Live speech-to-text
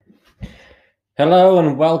Hello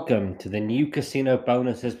and welcome to the New Casino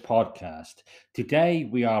Bonuses podcast. Today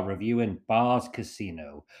we are reviewing Bars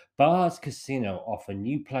Casino. Bars Casino offer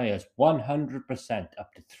new players 100% up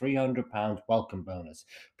to £300 welcome bonus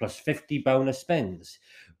plus 50 bonus spins.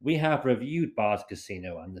 We have reviewed Bars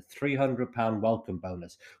Casino and the £300 welcome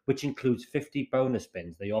bonus, which includes 50 bonus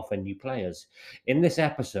spins they offer new players. In this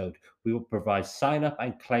episode, we will provide sign up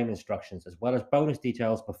and claim instructions as well as bonus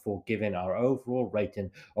details before giving our overall rating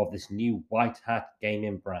of this new white hat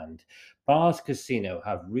gaming brand. Bars Casino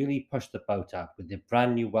have really pushed the boat out with their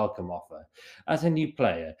brand new welcome offer. As a new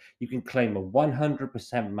player, you can claim a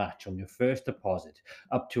 100% match on your first deposit,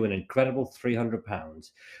 up to an incredible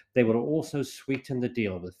 £300. They will also sweeten the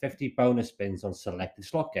deal with 50 bonus spins on selected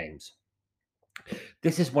slot games.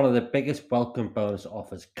 This is one of the biggest welcome bonus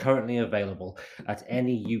offers currently available at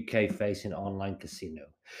any UK facing online casino.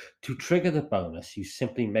 To trigger the bonus, you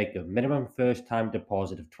simply make a minimum first time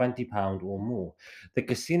deposit of £20 or more. The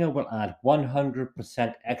casino will add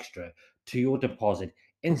 100% extra to your deposit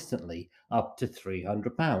instantly up to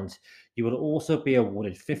 £300. You will also be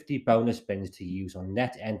awarded 50 bonus spins to use on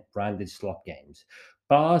NetEnt branded slot games.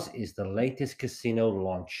 Bars is the latest casino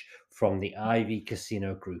launch from the Ivy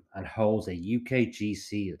Casino Group and holds a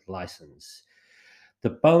UKGC license. The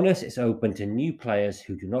bonus is open to new players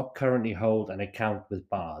who do not currently hold an account with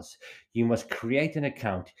Bars. You must create an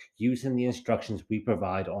account using the instructions we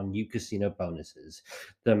provide on new casino bonuses.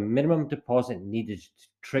 The minimum deposit needed to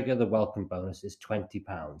trigger the welcome bonus is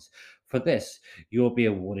 £20. For this, you will be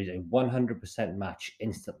awarded a 100% match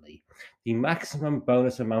instantly. The maximum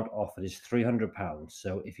bonus amount offered is £300,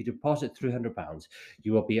 so if you deposit £300,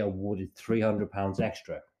 you will be awarded £300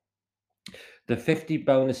 extra. The 50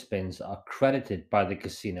 bonus spins are credited by the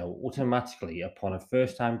casino automatically upon a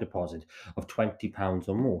first time deposit of £20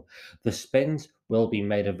 or more. The spins will be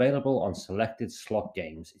made available on selected slot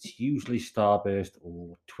games. It's usually Starburst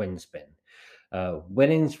or Twin Spin.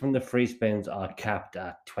 Winnings from the free spins are capped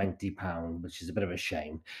at £20, which is a bit of a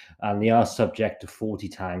shame, and they are subject to 40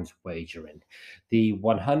 times wagering. The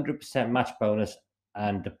 100% match bonus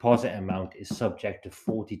and deposit amount is subject to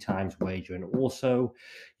 40 times wagering. Also,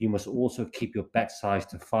 you must also keep your bet size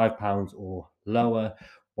to £5 or lower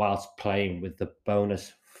whilst playing with the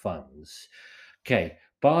bonus funds. Okay,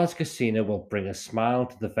 Bars Casino will bring a smile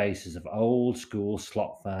to the faces of old school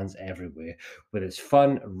slot fans everywhere with its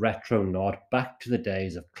fun retro nod back to the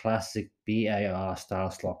days of classic BAR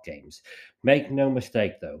style slot games. Make no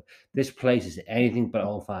mistake though, this place is anything but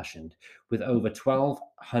old fashioned. With over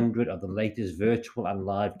 1,200 of the latest virtual and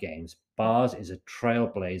live games, Bars is a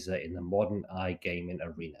trailblazer in the modern iGaming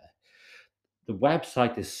arena. The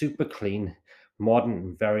website is super clean, modern,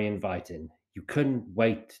 and very inviting. You couldn't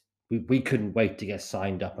wait. We couldn't wait to get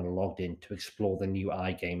signed up and logged in to explore the new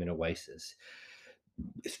iGaming oasis.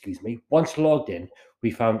 Excuse me. Once logged in, we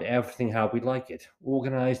found everything how we like it,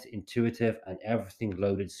 organized, intuitive, and everything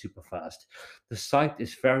loaded super fast. The site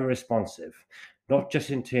is very responsive, not just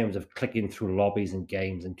in terms of clicking through lobbies and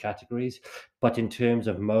games and categories, but in terms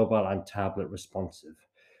of mobile and tablet responsive.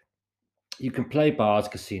 You can play Bars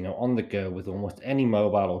Casino on the go with almost any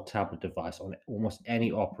mobile or tablet device on almost any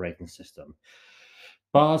operating system.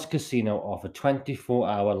 Bars Casino offer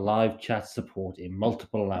 24-hour live chat support in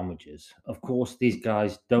multiple languages. Of course, these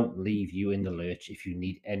guys don't leave you in the lurch if you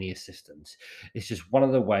need any assistance. It's just one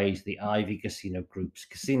of the ways the Ivy Casino Group's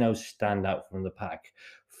casinos stand out from the pack.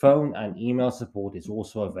 Phone and email support is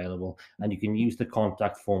also available, and you can use the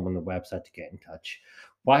contact form on the website to get in touch.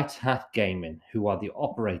 White Hat Gaming, who are the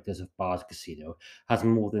operators of Bars Casino, has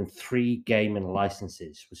more than 3 gaming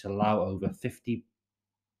licenses, which allow over 50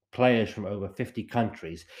 players from over 50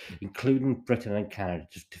 countries, including Britain and Canada,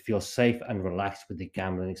 to feel safe and relaxed with the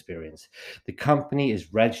gambling experience. The company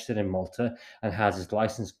is registered in Malta and has its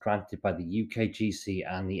license granted by the UKGC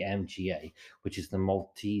and the MGA, which is the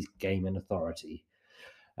Maltese Gaming Authority.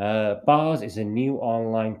 Bars is a new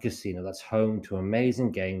online casino that's home to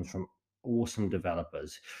amazing games from awesome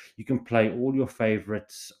developers. You can play all your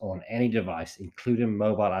favorites on any device, including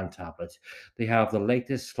mobile and tablet. They have the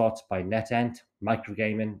latest slots by NetEnt,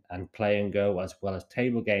 Microgaming, and Play and Go, as well as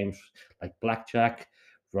table games like Blackjack,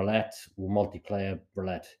 Roulette, or multiplayer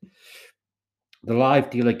Roulette. The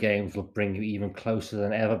live dealer games will bring you even closer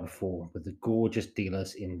than ever before with the gorgeous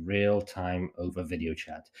dealers in real time over video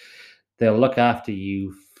chat. They'll look after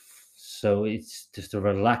you, so it's just a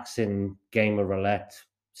relaxing game of roulette,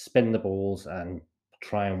 spin the balls, and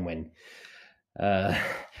try and win. Uh,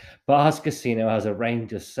 Bars Casino has a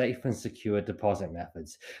range of safe and secure deposit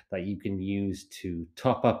methods that you can use to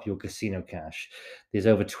top up your casino cash. There's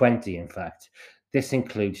over 20, in fact. This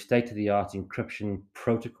includes state-of-the-art encryption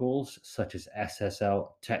protocols such as SSL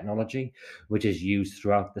technology, which is used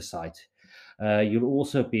throughout the site. You'll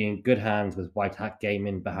also be in good hands with White Hat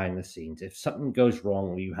Gaming behind the scenes. If something goes wrong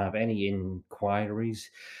or you have any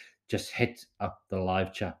inquiries, just hit up the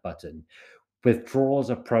live chat button.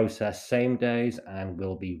 Withdrawals are processed same days and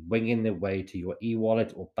will be winging their way to your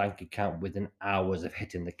e-wallet or bank account within hours of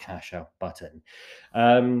hitting the cash out button.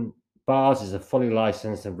 Um, Bars is a fully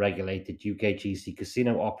licensed and regulated UKGC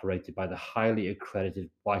casino operated by the highly accredited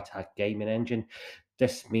White Hat Gaming Engine.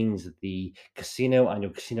 This means that the casino and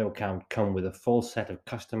your casino account come with a full set of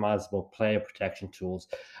customizable player protection tools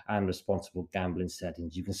and responsible gambling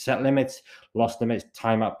settings. You can set limits, loss limits,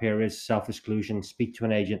 timeout periods, self-exclusion, speak to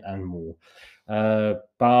an agent, and more.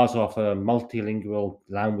 Bars offer multilingual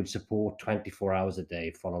language support 24 hours a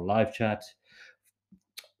day. Follow live chat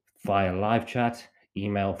via live chat,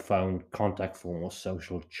 email, phone, contact form, or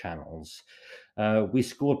social channels. We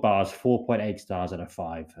scored Bars 4.8 stars out of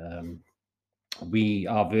 5.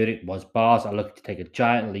 Our verdict was Bars are looking to take a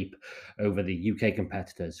giant leap over the UK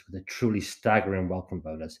competitors with a truly staggering welcome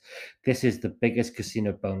bonus. This is the biggest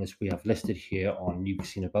casino bonus we have listed here on New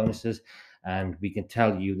Casino Bonuses, and we can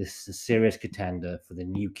tell you this is a serious contender for the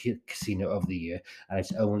new casino of the year, and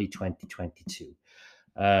it's only 2022.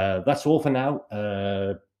 That's all for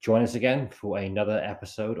now. Join us again for another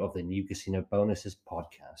episode of the New Casino Bonuses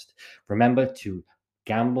podcast. Remember to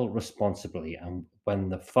gamble responsibly, and when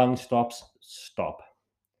the fun stops, stop.